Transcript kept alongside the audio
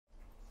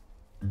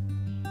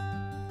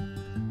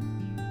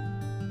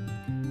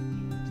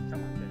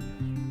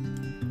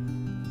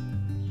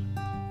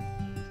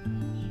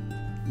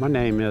My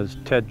name is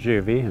Ted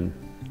Juve, and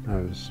I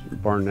was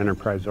born in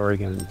Enterprise,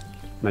 Oregon in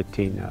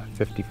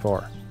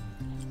 1954.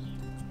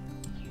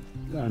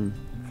 I'm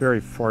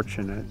very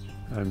fortunate.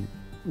 I'm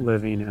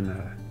living in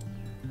a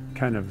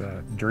kind of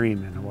a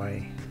dream in a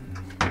way.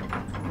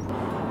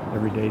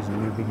 Every day's a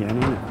new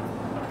beginning,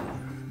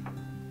 and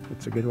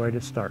it's a good way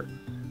to start.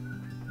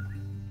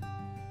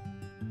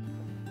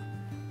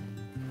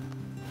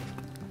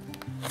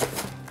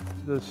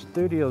 The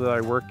studio that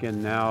I work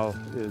in now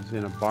is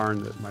in a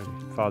barn that my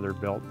father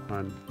built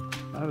when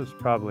I was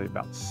probably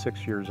about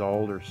 6 years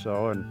old or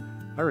so, and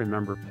I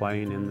remember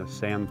playing in the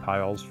sand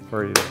piles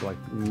where he was like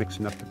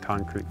mixing up the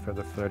concrete for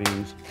the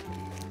footings.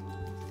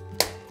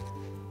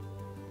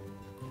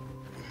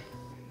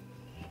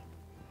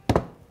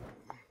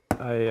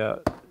 I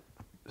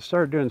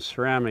started doing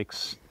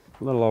ceramics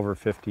a little over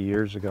 50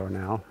 years ago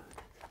now,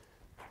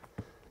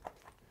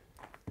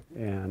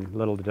 and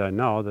little did I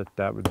know that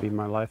that would be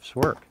my life's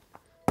work.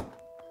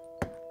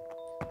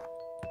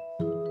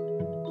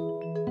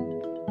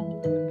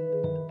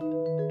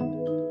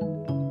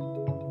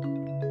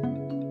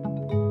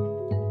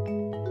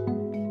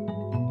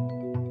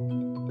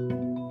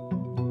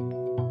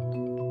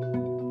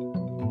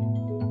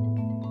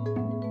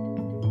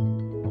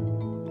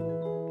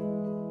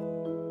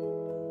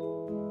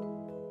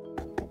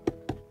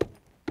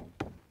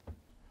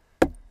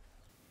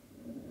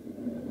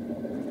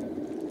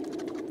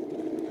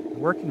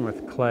 Working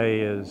with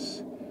clay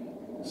is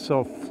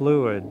so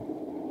fluid.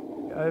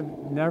 I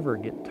never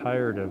get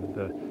tired of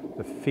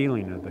the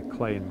feeling of the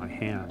clay in my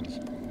hands.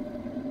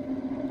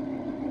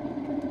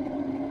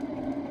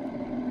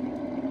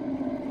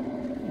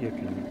 You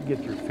can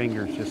get your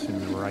fingers just in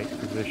the right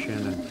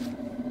position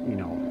and, you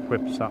know,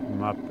 whip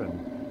something up,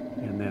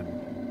 and then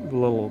a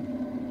little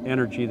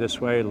energy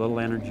this way, a little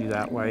energy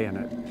that way, and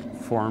it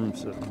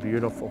forms a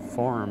beautiful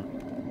form.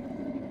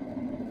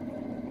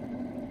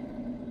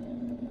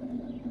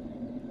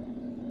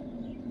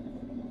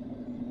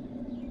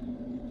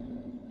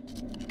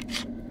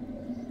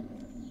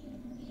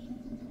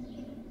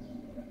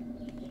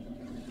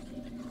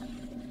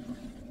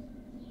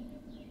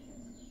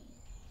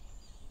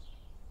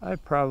 I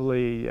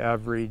probably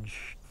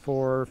average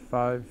 4 or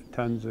 5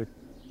 tons of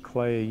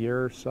clay a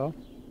year or so.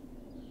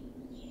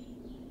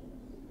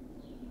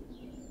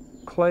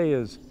 Clay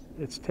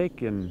it's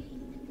taken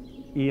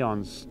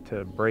eons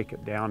to break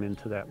it down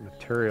into that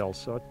material,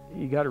 so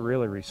you got to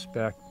really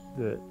respect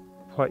that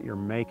what you're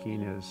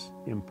making is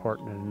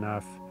important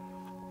enough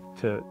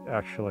to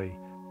actually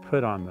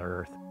put on the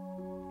earth.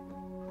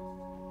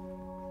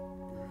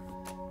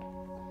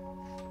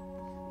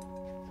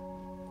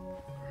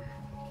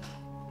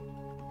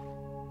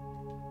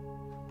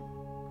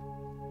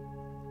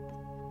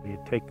 You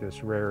take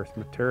this rare earth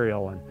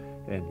material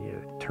and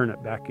you turn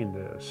it back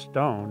into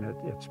stone.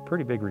 It's a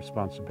pretty big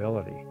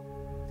responsibility.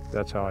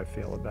 That's how I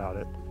feel about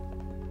it.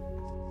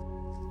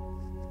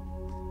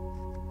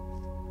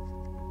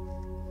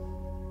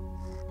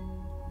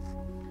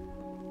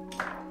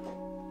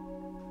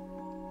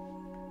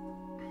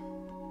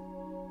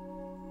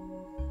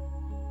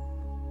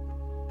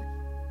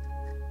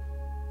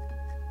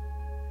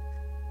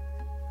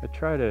 I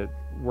try to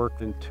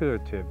work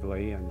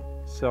intuitively, and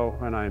so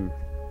when I'm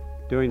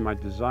doing my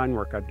design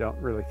work, I don't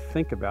really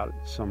think about it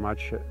so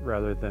much,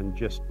 rather than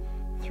just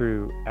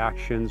through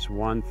actions,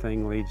 one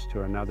thing leads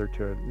to another,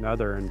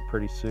 and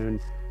pretty soon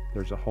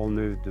there's a whole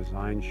new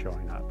design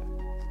showing up.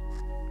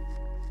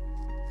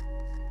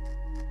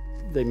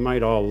 They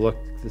might all look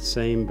the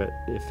same, but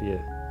if you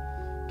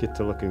get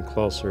to looking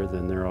closer,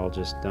 then they're all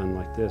just done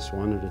like this,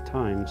 one at a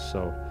time,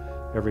 so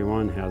every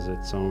one has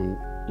its own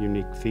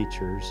unique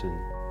features. And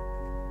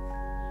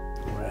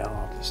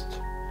well,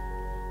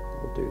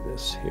 I'll do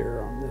this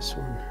here on this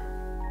one.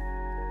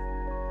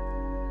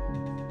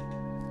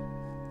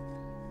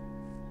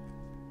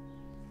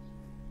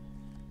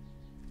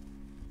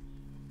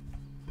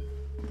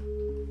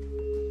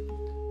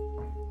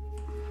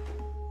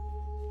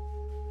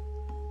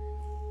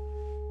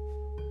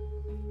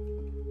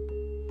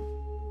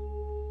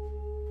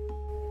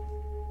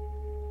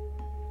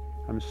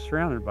 I'm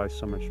surrounded by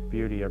so much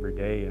beauty every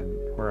day,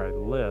 and where I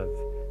live,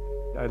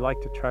 I like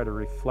to try to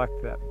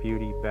reflect that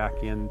beauty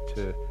back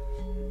into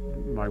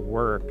my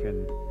work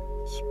and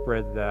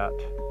spread that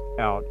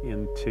out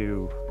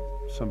into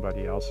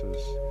somebody else's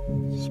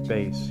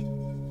space.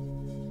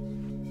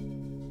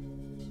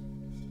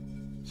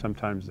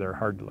 Sometimes they're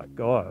hard to let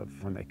go of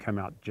when they come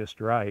out just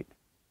right,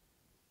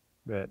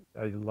 but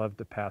I love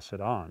to pass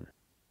it on.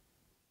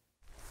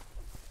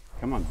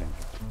 Come on, Ben.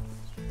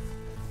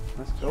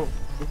 Let's go.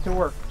 Get to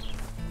work.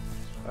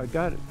 I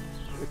got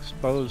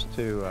exposed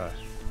to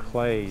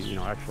clay,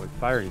 actually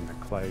firing the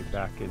clay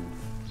back in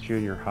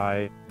junior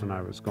high when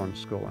I was going to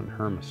school in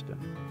Hermiston,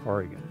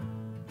 Oregon.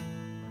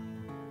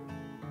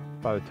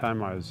 By the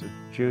time I was a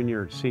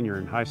junior, senior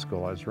in high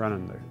school, I was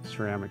running the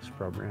ceramics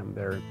program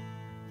there.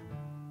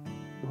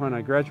 When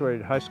I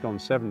graduated high school in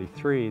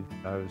 '73,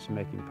 I was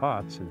making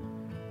pots and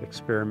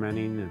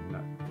experimenting,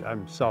 and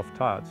I'm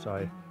self-taught,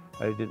 so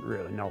I didn't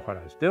really know what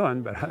I was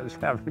doing, but I was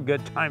having a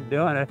good time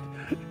doing it.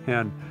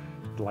 And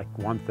like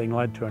one thing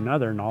led to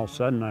another, and all of a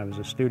sudden I was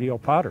a studio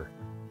potter.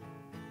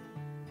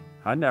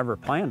 I never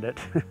planned it.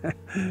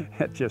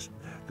 It just,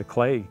 the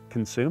clay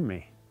consumed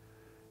me.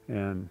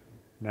 And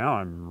now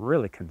I'm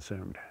really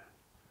consumed.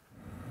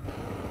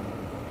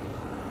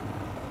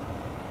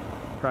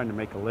 Trying to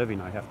make a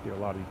living, I have to do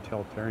a lot of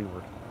utilitarian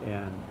work.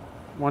 And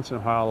once in a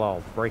while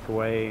I'll break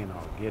away and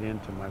I'll get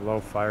into my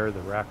low fire,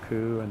 the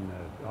raku and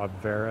the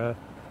obvera,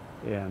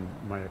 and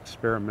my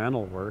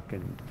experimental work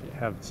and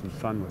have some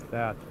fun with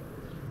that.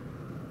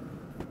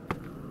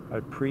 I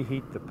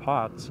preheat the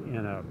pots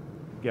in a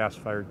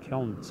gas-fired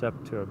kiln. It's up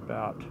to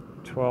about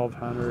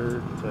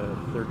 1200 to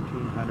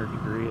 1300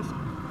 degrees,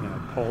 and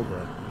I pull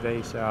the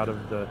vase out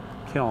of the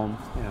kiln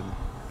and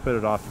put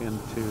it off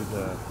into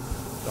the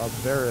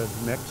obvera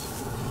mix.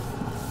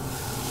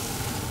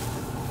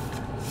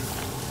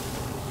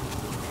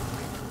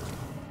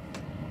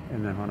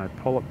 And then when I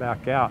pull it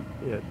back out,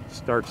 it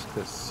starts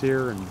to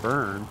sear and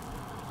burn,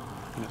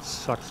 and it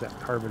sucks that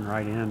carbon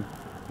right in,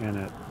 and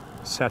it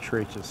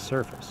saturates the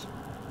surface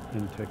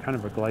into kind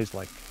of a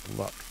glaze-like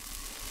look.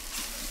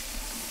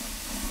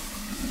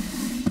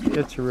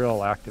 It's a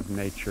real act of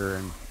nature,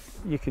 and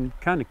you can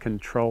kind of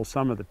control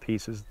some of the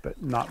pieces, but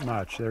not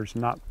much. There's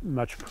not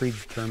much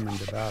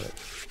predetermined about it.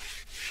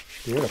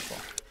 Beautiful.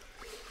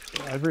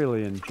 I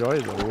really enjoy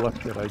the look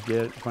that I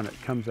get when it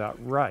comes out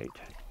right.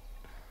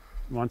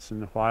 Once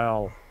in a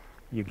while,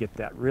 you get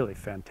that really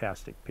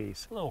fantastic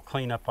piece. A little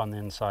cleanup on the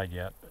inside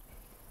yet, but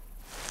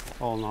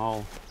all in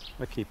all,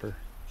 a keeper.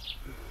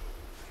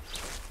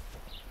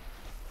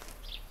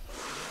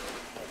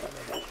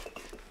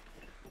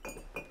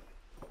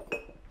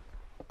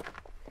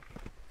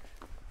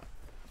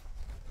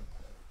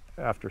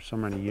 After so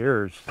many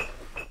years,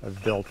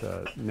 I've built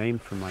a name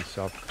for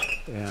myself,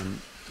 and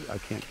I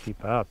can't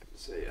keep up.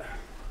 See a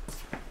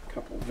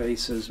couple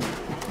vases,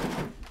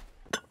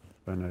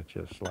 and it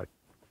just like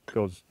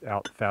goes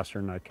out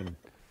faster than I can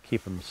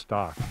keep them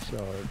stocked.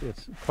 So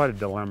it's quite a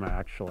dilemma,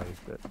 actually.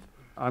 But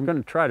I'm going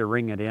to try to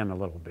ring it in a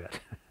little bit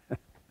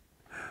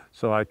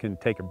so I can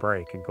take a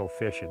break and go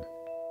fishing.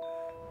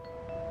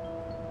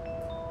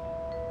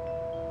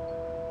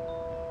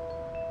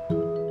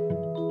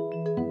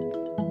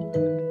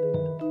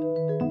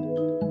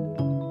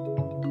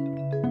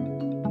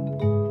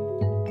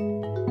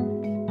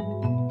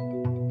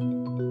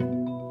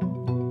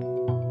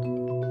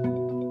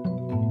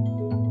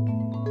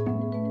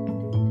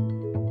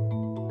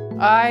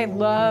 I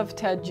love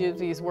Ted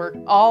Juve's work.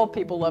 All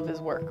people love his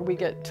work. We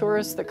get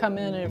tourists that come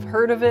in and have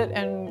heard of it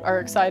and are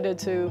excited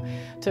to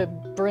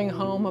bring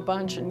home a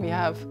bunch, and we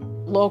have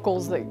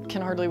locals that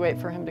can hardly wait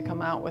for him to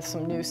come out with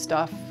some new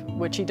stuff,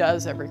 which he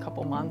does every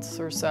couple months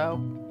or so.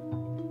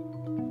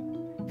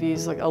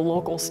 He's like a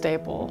local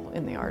staple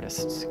in the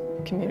artists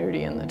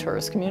community and the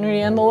tourist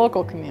community and the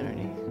local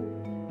community.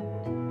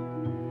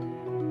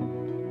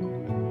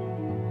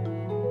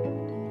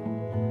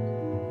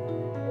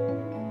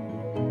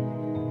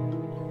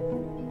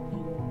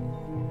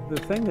 The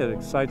thing that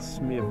excites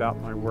me about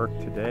my work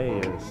today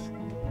is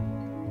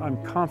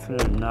I'm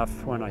confident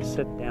enough when I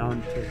sit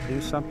down to do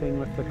something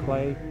with the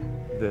clay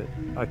that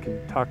I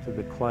can talk to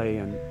the clay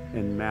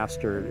and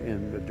master it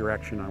in the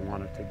direction I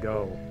want it to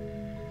go.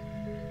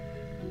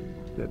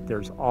 That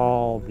there's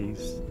all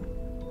these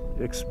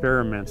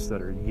experiments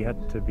that are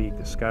yet to be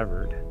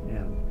discovered,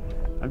 and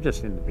I'm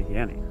just in the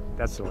beginning.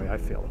 That's the way I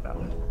feel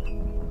about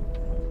it.